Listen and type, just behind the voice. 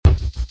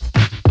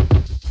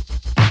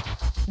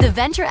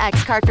Venture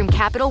X card from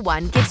Capital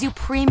One gives you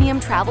premium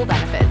travel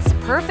benefits,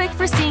 perfect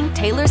for seeing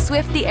Taylor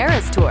Swift The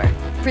Eras Tour.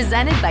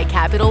 Presented by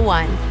Capital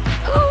One.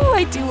 Oh,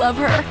 I do love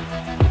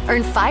her.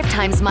 Earn 5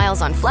 times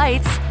miles on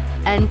flights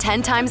and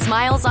 10 times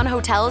miles on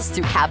hotels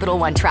through Capital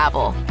One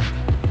Travel.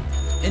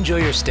 Enjoy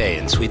your stay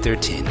in Suite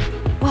 13.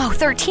 Whoa,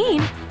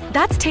 13?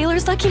 That's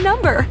Taylor's lucky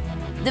number.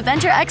 The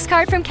Venture X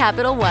card from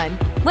Capital One.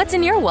 What's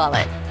in your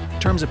wallet?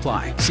 Terms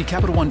apply. See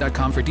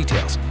CapitalOne.com for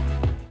details.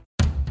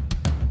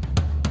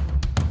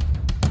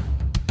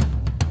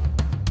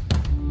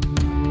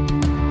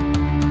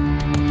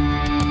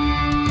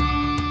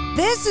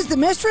 This is the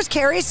Mistress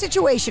Carrie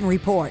Situation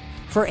Report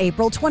for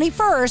April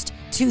 21st,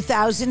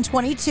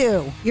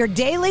 2022. Your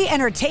daily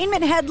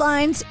entertainment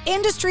headlines,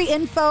 industry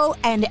info,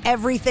 and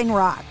everything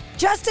rock.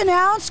 Just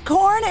announced,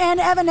 Korn and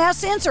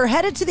Evanescence are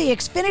headed to the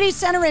Xfinity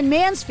Center in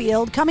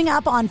Mansfield coming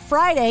up on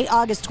Friday,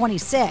 August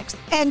 26th.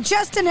 And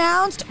just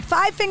announced,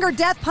 Five Finger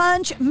Death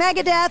Punch,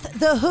 Megadeth,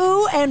 The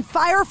Who, and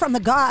Fire from the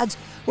Gods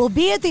will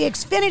be at the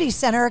Xfinity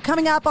Center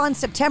coming up on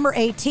September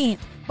 18th.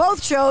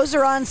 Both shows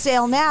are on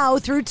sale now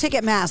through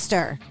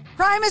Ticketmaster.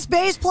 Primus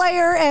bass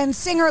player and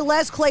singer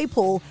Les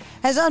Claypool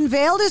has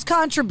unveiled his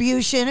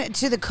contribution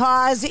to the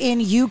cause in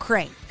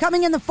Ukraine,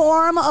 coming in the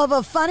form of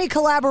a funny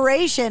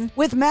collaboration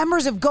with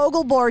members of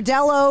Gogol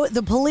Bordello,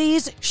 The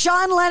Police,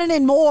 Sean Lennon,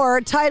 and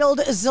more, titled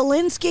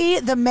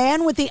Zelensky, the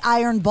Man with the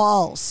Iron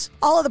Balls.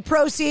 All of the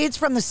proceeds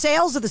from the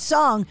sales of the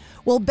song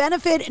will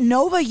benefit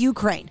Nova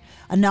Ukraine,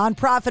 a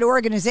nonprofit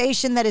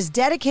organization that is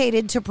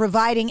dedicated to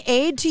providing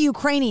aid to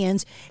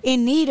Ukrainians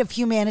in need of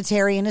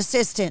humanitarian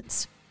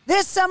assistance.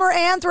 This summer,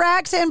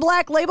 Anthrax and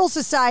Black Label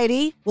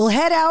Society will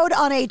head out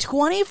on a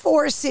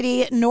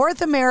 24-city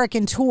North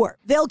American tour.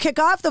 They'll kick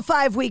off the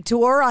 5-week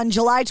tour on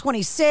July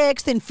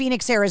 26th in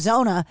Phoenix,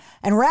 Arizona,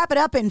 and wrap it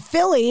up in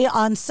Philly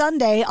on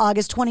Sunday,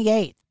 August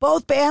 28th.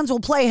 Both bands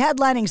will play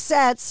headlining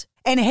sets,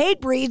 and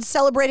Hatebreed,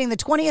 celebrating the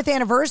 20th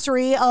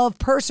anniversary of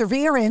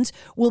Perseverance,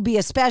 will be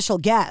a special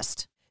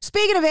guest.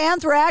 Speaking of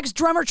Anthrax,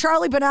 drummer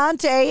Charlie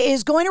Benante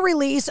is going to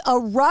release a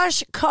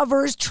Rush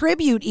covers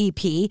tribute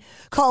EP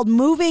called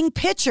Moving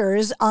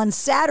Pictures on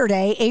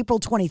Saturday, April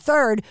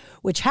 23rd,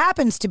 which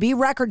happens to be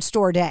Record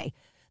Store Day.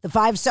 The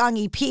 5-song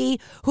EP,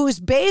 whose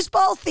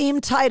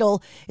baseball-themed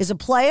title is a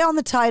play on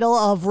the title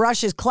of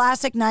Rush's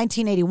classic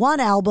 1981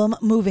 album,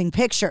 Moving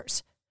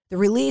Pictures. The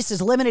release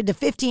is limited to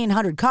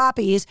 1,500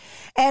 copies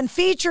and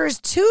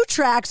features 2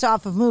 tracks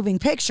off of Moving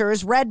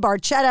Pictures, Red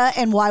Barchetta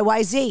and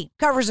YYZ.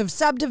 Covers of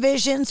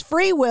Subdivisions,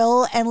 Free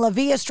Will, and La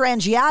Via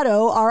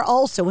Strangiato are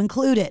also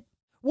included.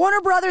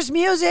 Warner Brothers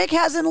Music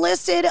has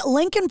enlisted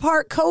Linkin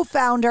Park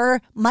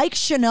co-founder Mike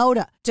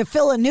Shinoda to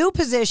fill a new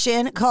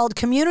position called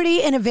Community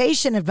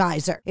Innovation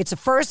Advisor. It's a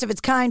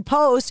first-of-its-kind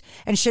post,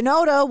 and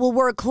Shinoda will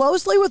work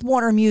closely with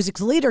Warner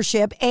Music's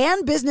leadership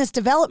and business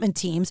development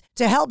teams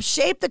to help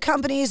shape the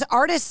company's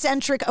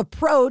artist-centric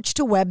approach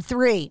to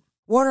Web3.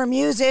 Warner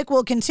Music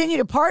will continue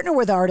to partner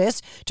with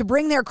artists to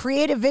bring their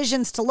creative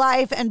visions to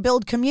life and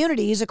build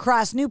communities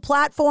across new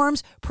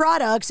platforms,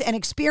 products, and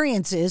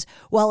experiences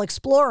while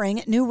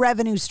exploring new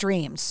revenue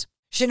streams.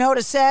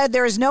 Shinoda said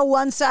there is no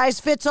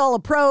one-size-fits-all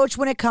approach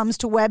when it comes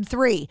to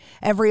Web3.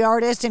 Every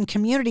artist and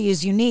community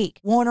is unique.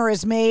 Warner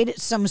has made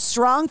some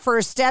strong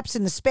first steps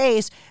in the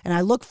space, and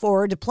I look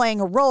forward to playing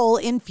a role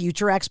in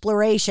future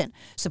exploration,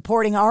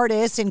 supporting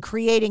artists in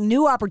creating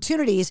new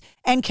opportunities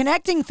and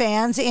connecting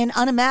fans in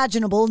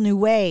unimaginable new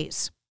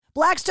ways.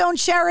 Blackstone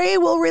Cherry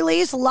will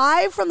release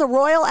Live from the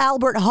Royal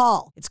Albert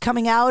Hall. It's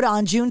coming out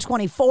on June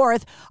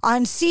 24th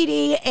on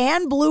CD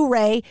and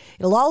Blu-ray.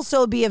 It'll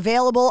also be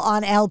available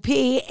on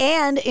LP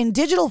and in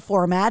digital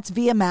formats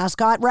via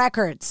Mascot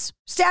Records.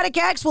 Static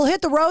X will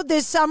hit the road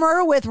this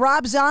summer with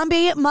Rob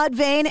Zombie,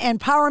 Mudvayne, and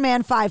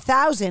Powerman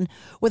 5000,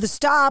 with a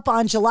stop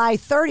on July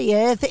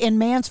 30th in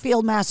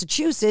Mansfield,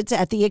 Massachusetts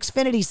at the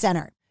Xfinity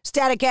Center.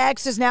 Static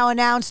X has now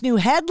announced new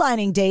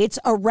headlining dates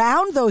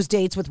around those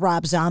dates with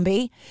Rob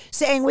Zombie,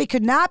 saying we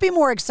could not be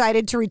more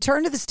excited to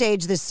return to the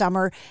stage this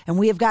summer, and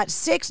we have got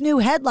 6 new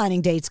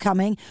headlining dates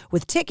coming,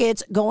 with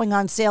tickets going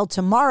on sale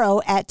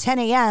tomorrow at 10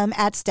 a.m.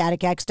 at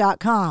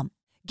staticx.com.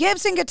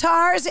 Gibson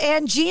Guitars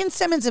and Gene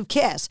Simmons of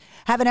Kiss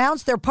have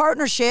announced their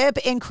partnership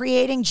in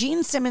creating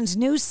Gene Simmons'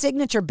 new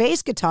signature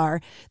bass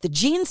guitar, the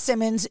Gene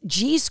Simmons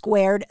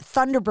G-Squared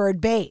Thunderbird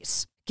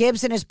bass.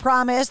 Gibson has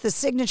promised the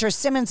signature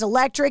Simmons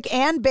electric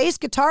and bass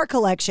guitar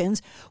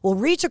collections will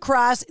reach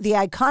across the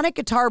iconic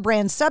guitar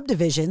brand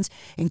subdivisions,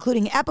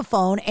 including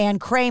Epiphone and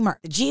Kramer.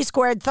 The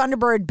G-Squared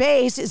Thunderbird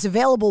bass is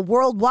available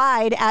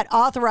worldwide at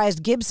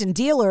authorized Gibson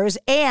dealers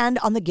and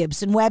on the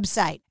Gibson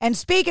website. And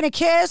speaking of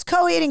Kiss,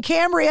 Coheed and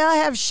Cambria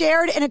have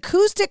shared an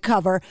acoustic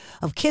cover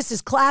of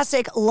Kiss's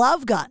classic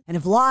Love Gun and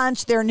have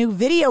launched their new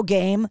video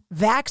game,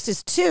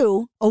 Vaxis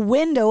 2, A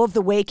Window of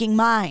the Waking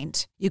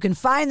Mind. You can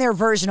find their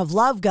version of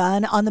Love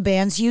Gun on the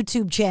band's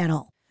YouTube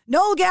channel.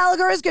 Noel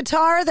Gallagher's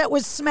guitar that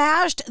was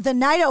smashed the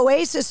night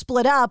Oasis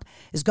split up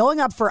is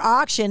going up for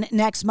auction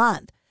next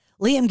month.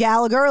 Liam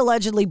Gallagher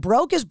allegedly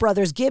broke his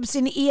brother's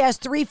Gibson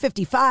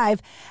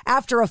ES355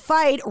 after a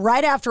fight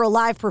right after a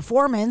live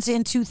performance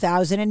in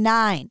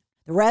 2009.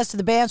 The rest of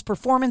the band's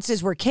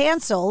performances were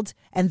canceled,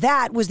 and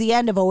that was the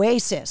end of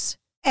Oasis.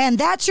 And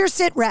that's your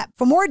Sit Rep.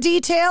 For more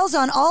details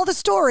on all the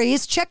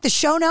stories, check the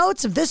show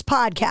notes of this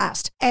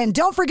podcast. And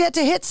don't forget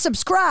to hit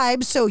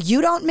subscribe so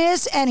you don't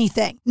miss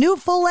anything. New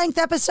full-length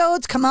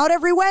episodes come out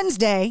every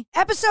Wednesday.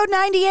 Episode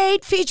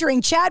 98,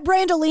 featuring Chad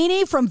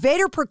Brandolini from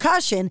Vader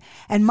Percussion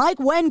and Mike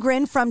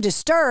Wengren from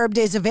Disturbed,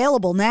 is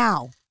available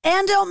now.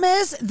 And don't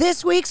miss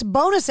this week's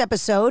bonus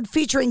episode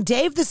featuring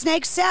Dave the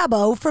Snake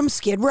Sabo from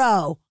Skid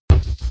Row.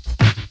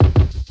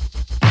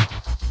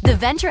 The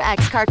Venture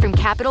X card from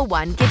Capital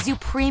One gives you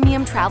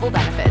premium travel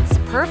benefits,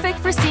 perfect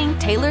for seeing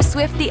Taylor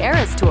Swift the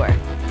Eras Tour.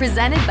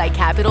 Presented by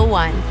Capital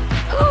One.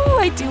 Ooh,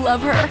 I do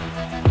love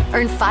her.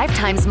 Earn 5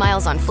 times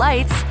miles on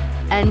flights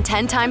and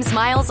 10 times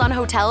miles on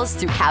hotels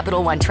through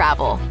Capital One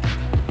Travel.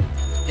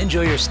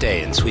 Enjoy your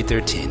stay in Suite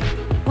 13.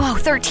 Whoa,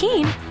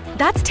 13?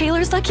 That's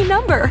Taylor's lucky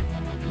number.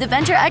 The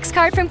Venture X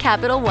card from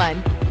Capital One.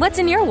 What's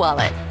in your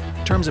wallet?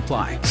 Terms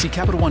apply. See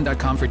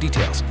CapitalOne.com for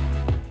details.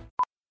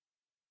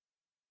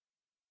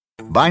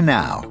 By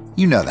now,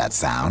 you know that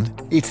sound.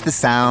 It's the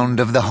sound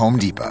of the Home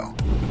Depot.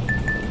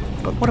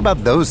 But what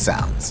about those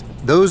sounds?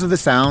 Those are the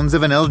sounds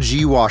of an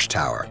LG wash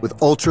tower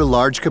with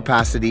ultra-large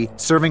capacity,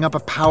 serving up a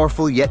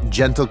powerful yet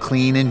gentle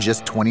clean in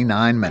just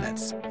 29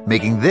 minutes.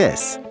 Making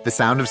this the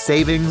sound of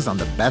savings on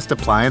the best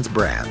appliance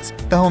brands.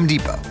 The Home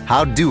Depot.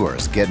 How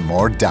doers get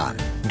more done.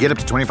 Get up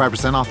to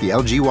 25% off the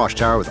LG wash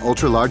tower with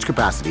ultra-large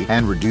capacity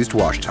and reduced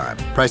wash time.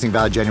 Pricing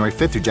valid January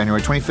 5th through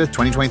January 25th,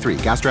 2023.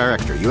 Gas dryer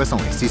extra. U.S.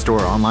 only. See store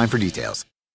or online for details.